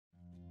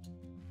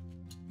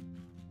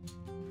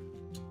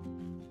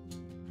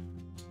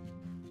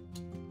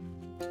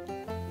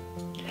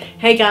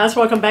Hey guys,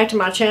 welcome back to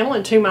my channel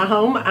and to my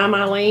home. I'm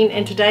Eileen,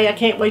 and today I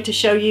can't wait to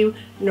show you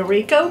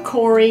Noriko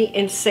CORY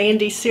in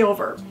Sandy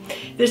Silver.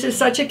 This is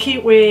such a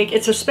cute wig.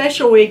 It's a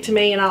special wig to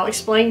me, and I'll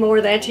explain more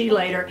of that to you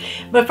later.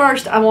 But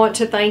first, I want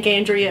to thank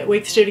Andrea at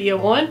Wig Studio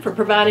One for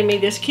providing me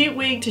this cute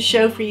wig to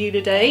show for you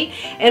today,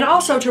 and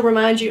also to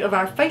remind you of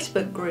our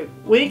Facebook group,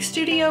 Wig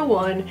Studio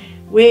One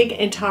Wig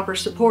and Topper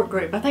Support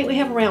Group. I think we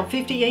have around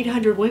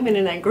 5,800 women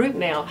in that group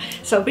now,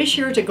 so be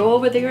sure to go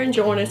over there and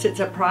join us. It's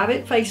a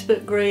private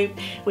Facebook group.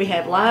 We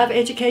have live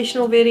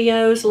educational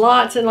videos,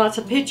 lots and lots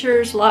of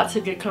pictures, lots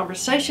of good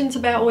conversations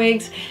about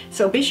wigs,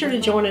 so be sure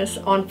to join us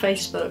on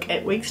Facebook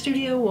at Wig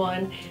Studio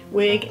One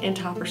Wig and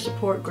Topper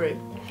Support Group.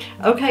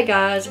 Okay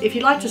guys, if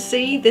you'd like to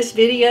see this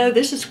video,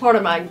 this is part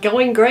of my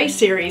Going Gray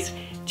series.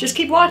 Just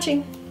keep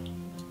watching.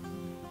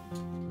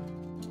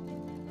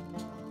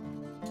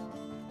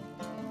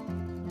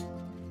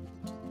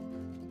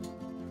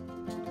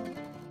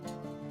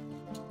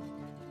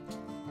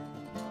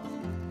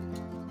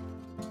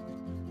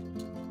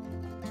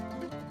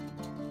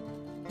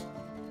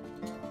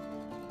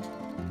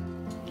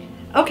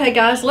 Okay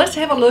guys, let's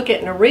have a look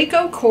at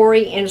Noriko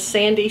CORY in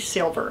Sandy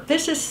Silver.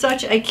 This is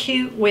such a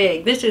cute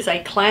wig. This is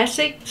a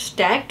classic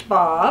stacked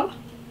bob.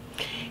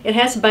 It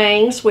has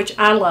bangs, which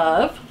I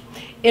love.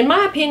 In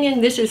my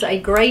opinion, this is a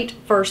great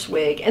first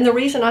wig, and the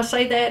reason I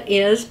say that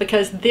is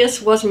because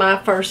this was my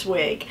first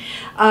wig.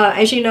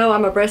 As you know,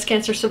 I'm a breast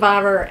cancer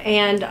survivor,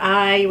 and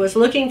I was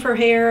looking for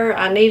hair.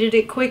 I needed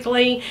it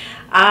quickly.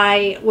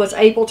 I was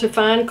able to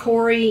find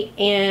CORY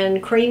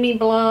in creamy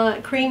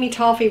blonde, creamy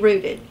toffee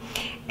rooted.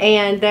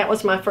 And that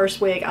was my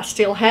first wig. I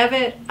still have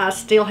it. I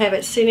still have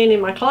it sitting in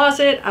my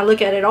closet. I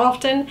look at it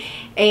often.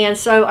 And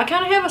so I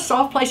kind of have a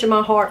soft place in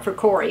my heart for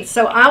CORY.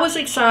 So I was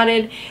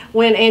excited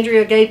when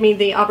Andrea gave me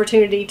the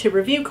opportunity to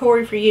review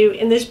CORY for you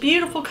in this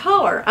beautiful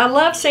color. I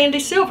love Sandy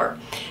Silver.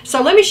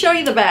 So let me show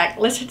you the back.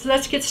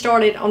 Let's get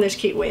started on this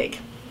cute wig.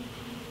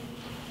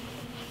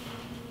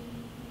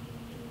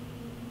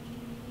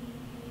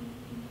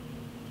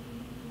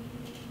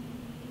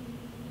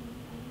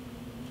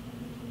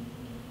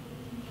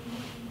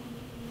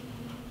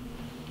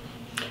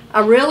 I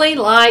really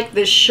like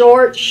this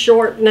short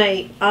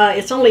nape.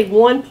 It's only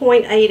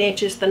 1.8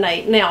 inches the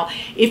nape. Now,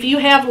 if you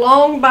have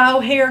long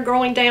bow hair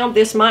growing down,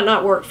 this might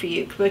not work for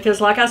you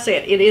because, like I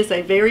said, it is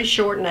a very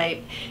short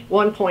nape,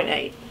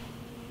 1.8.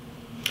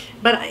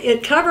 But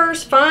it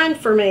covers fine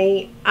for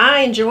me.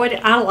 I enjoyed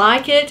it. I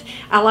like it.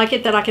 I like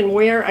it that I can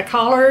wear a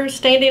collar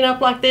standing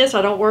up like this.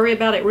 I don't worry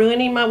about it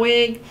ruining my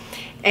wig.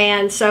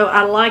 And so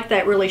I like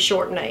that really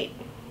short nape.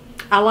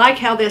 I like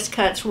how this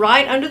cuts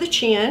right under the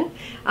chin.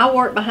 I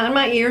work behind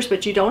my ears,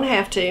 but you don't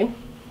have to.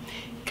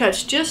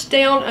 Cuts just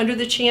down under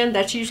the chin.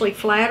 That's usually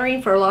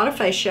flattering for a lot of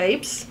face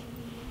shapes.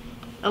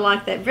 I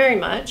like that very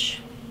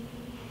much.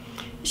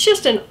 It's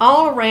just an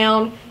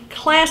all-around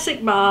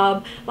classic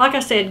bob. Like I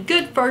said,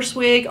 good first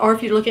wig, or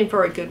if you're looking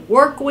for a good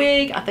work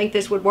wig, I think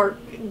this would work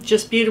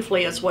just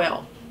beautifully as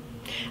well.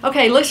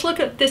 Okay, let's look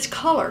at this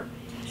color,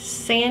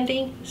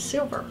 Sandy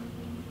Silver.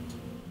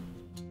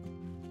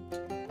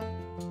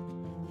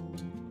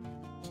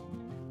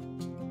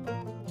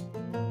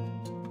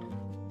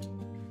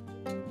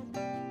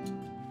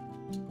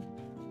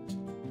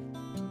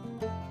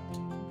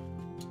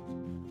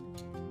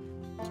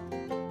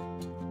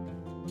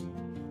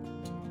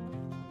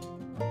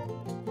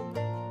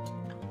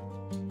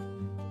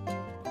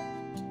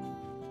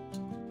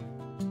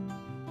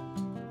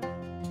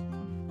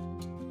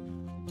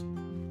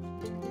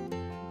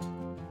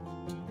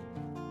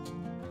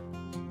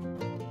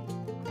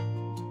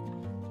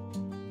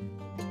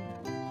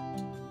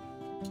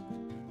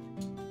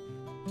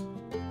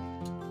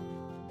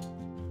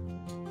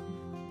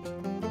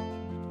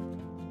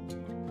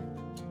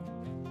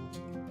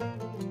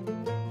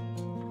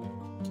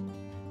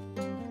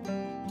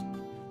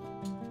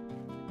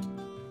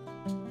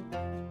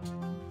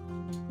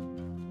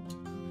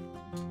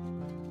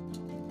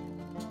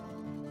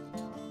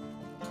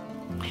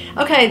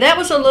 Okay, that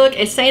was a look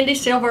at Sandy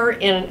Silver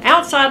in an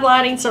outside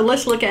lighting, so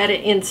let's look at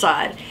it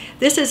inside.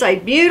 This is a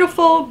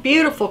beautiful,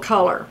 beautiful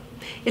color.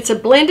 It's a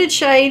blended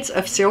shades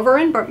of silver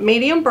and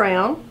medium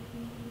brown.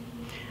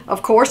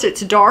 Of course,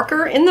 it's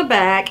darker in the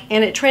back,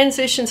 and it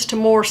transitions to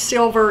more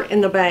silver in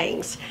the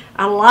bangs.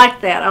 I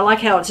like that. I like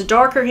how it's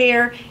darker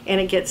here,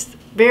 and it gets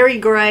very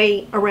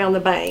gray around the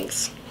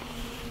bangs.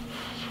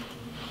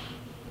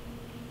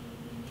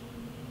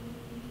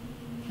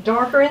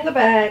 Darker in the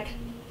back,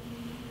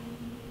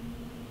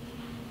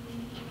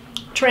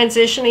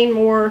 transitioning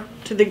more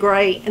to the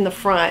gray in the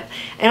front.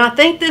 And I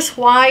think this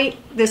white,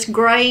 this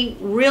gray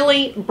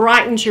really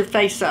brightens your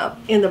face up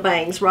in the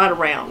bangs right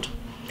around.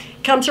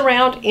 Comes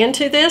around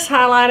into this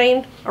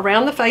highlighting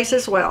around the face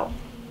as well.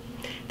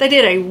 They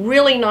did a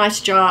really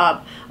nice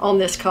job on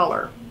this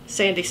color,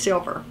 Sandy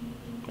Silver.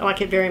 I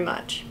like it very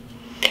much.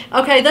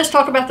 Okay, let's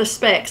talk about the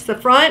specs. The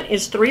front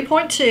is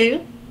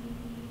 3.2.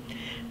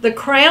 The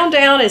crown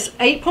down is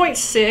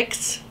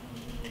 8.6.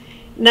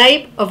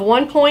 Nape of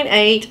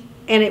 1.8.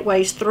 and it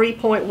weighs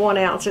 3.1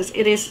 ounces.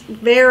 It is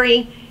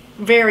very,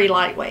 very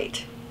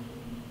lightweight.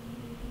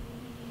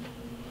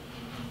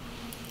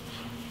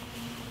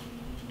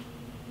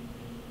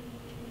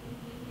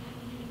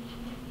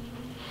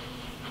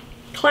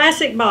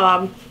 classic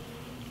bob.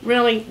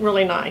 Really,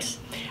 really nice.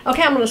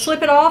 Okay, I'm going to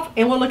slip it off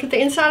and we'll look at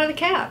the inside of the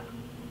cap.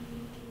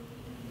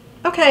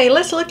 Okay,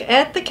 let's look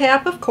at the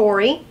cap of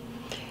Cory.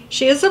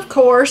 She is, of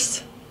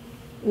course,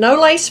 no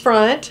lace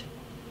front.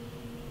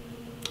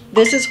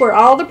 This is where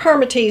all the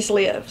permatease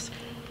lives.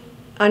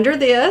 Under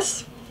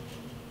this,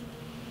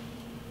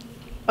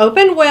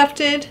 open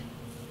wefted,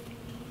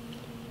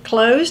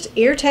 closed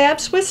ear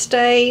tabs with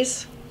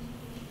stays.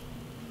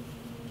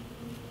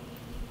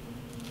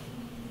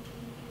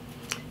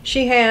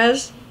 She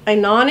has a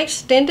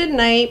non-extended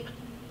nape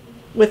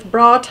with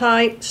bra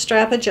type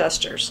strap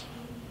adjusters.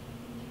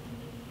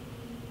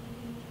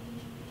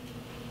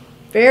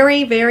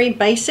 Very, very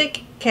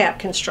basic cap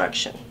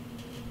construction.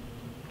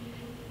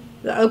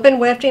 The open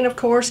wefting, of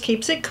course,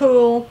 keeps it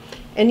cool,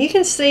 and you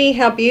can see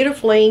how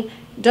beautifully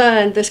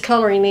done this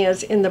coloring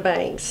is in the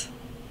bangs.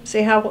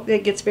 See how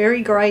it gets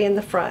very gray in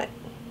the front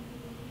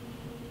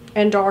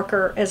and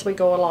darker as we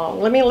go along.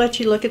 Let me let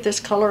you look at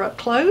this color up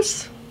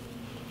close.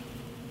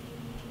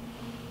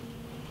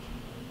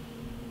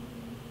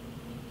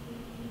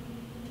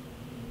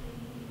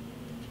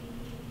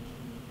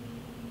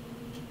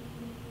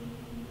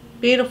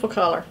 Beautiful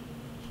color.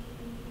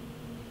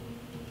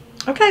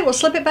 Okay, we'll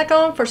slip it back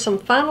on for some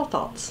final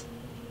thoughts.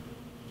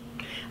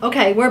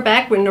 Okay, we're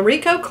back with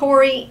Noriko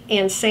CORY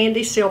and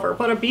Sandy Silver.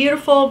 What a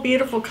beautiful,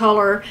 beautiful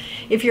color.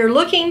 If you're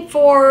looking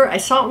for a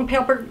salt and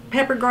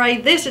pepper gray,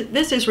 this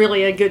is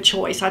really a good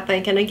choice, I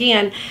think. And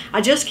again,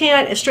 I just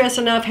can't stress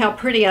enough how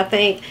pretty I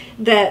think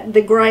that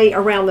the gray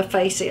around the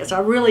face is. I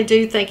really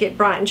do think it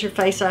brightens your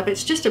face up.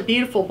 It's just a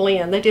beautiful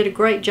blend. They did a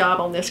great job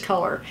on this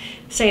color,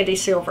 Sandy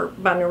Silver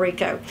by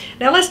Noriko.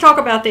 Now let's talk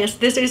about this.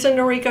 This is a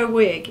Noriko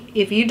wig.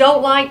 If you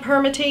don't like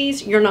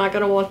permatease, you're not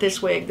going to want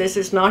this wig. This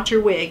is not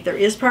your wig. There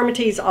is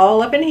permatease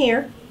all up in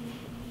here.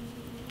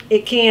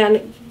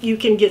 You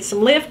can get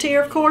some lift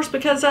here, of course,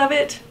 because of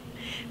it,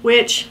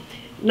 which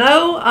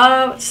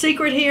no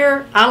secret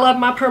here, I love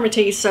my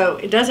permatease, so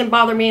it doesn't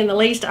bother me in the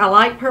least. I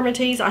like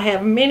permatease. I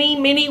have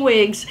many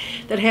wigs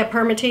that have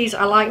permatease.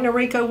 I like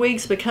Noriko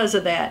wigs because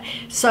of that.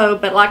 So,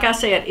 but like I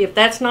said, if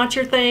that's not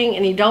your thing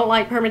and you don't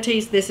like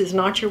permatease, this is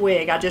not your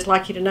wig. I just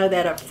like you to know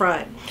that up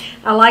front.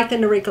 I like the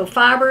Noriko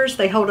fibers.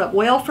 They hold up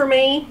well for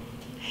me.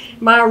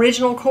 My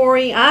original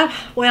Cory, I've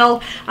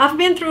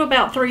been through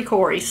about 3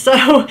 Corys,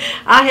 so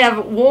I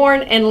have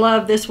worn and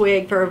loved this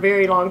wig for a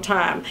very long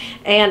time,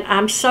 and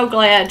I'm so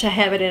glad to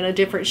have it in a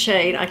different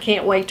shade. I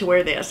can't wait to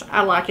wear this.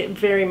 I like it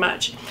very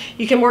much.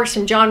 You can work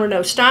some John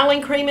Renault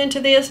styling cream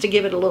into this to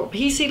give it a little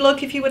piecey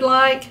look if you would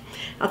like.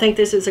 I think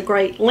this is a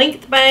great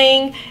length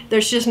bang.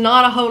 There's just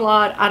not a whole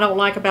lot I don't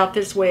like about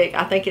this wig.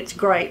 I think it's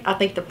great. I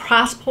think the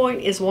price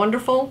point is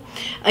wonderful.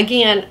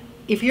 Again,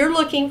 if you're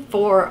looking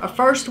for a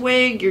first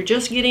wig, you're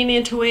just getting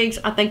into wigs,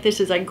 I think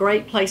this is a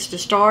great place to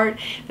start.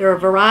 There are a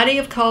variety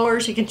of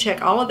colors. You can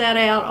check all of that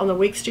out on the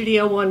Wig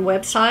Studio One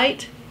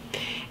website.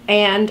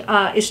 And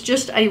it's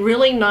just a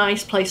really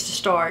nice place to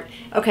start.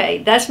 Okay,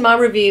 that's my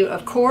review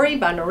of Cory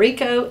by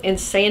Noriko and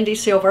Sandy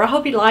Silver. I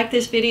hope you like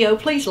this video.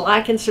 Please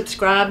like and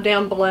subscribe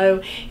down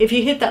below. If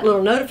you hit that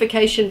little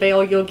notification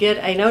bell, you'll get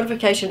a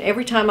notification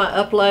every time I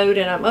upload,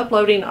 and I'm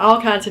uploading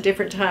all kinds of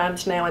different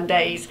times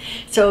nowadays.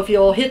 So if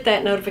you'll hit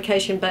that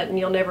notification button,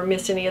 you'll never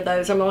miss any of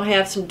those. I'm going to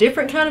have some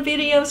different kind of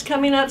videos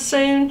coming up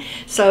soon,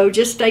 so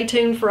just stay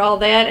tuned for all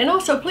that. And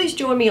also, please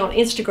join me on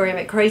Instagram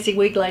at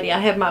Crazywiglady. I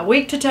have my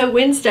Wig to Toe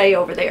Wednesday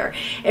over there.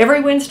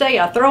 Every Wednesday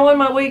I throw in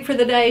my wig for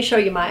the day, show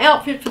you my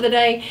outfit for the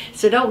day,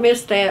 so don't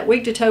miss that.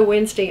 Wig to Toe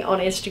Wednesday on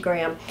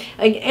Instagram.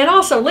 And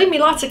also leave me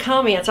lots of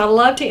comments. I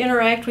love to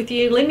interact with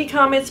you. Leave me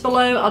comments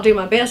below. I'll do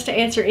my best to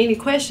answer any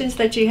questions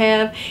that you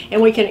have,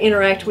 and we can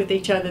interact with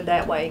each other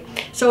that way.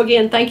 So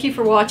again, thank you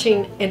for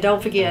watching, and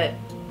don't forget,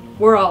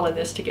 we're all in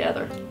this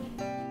together.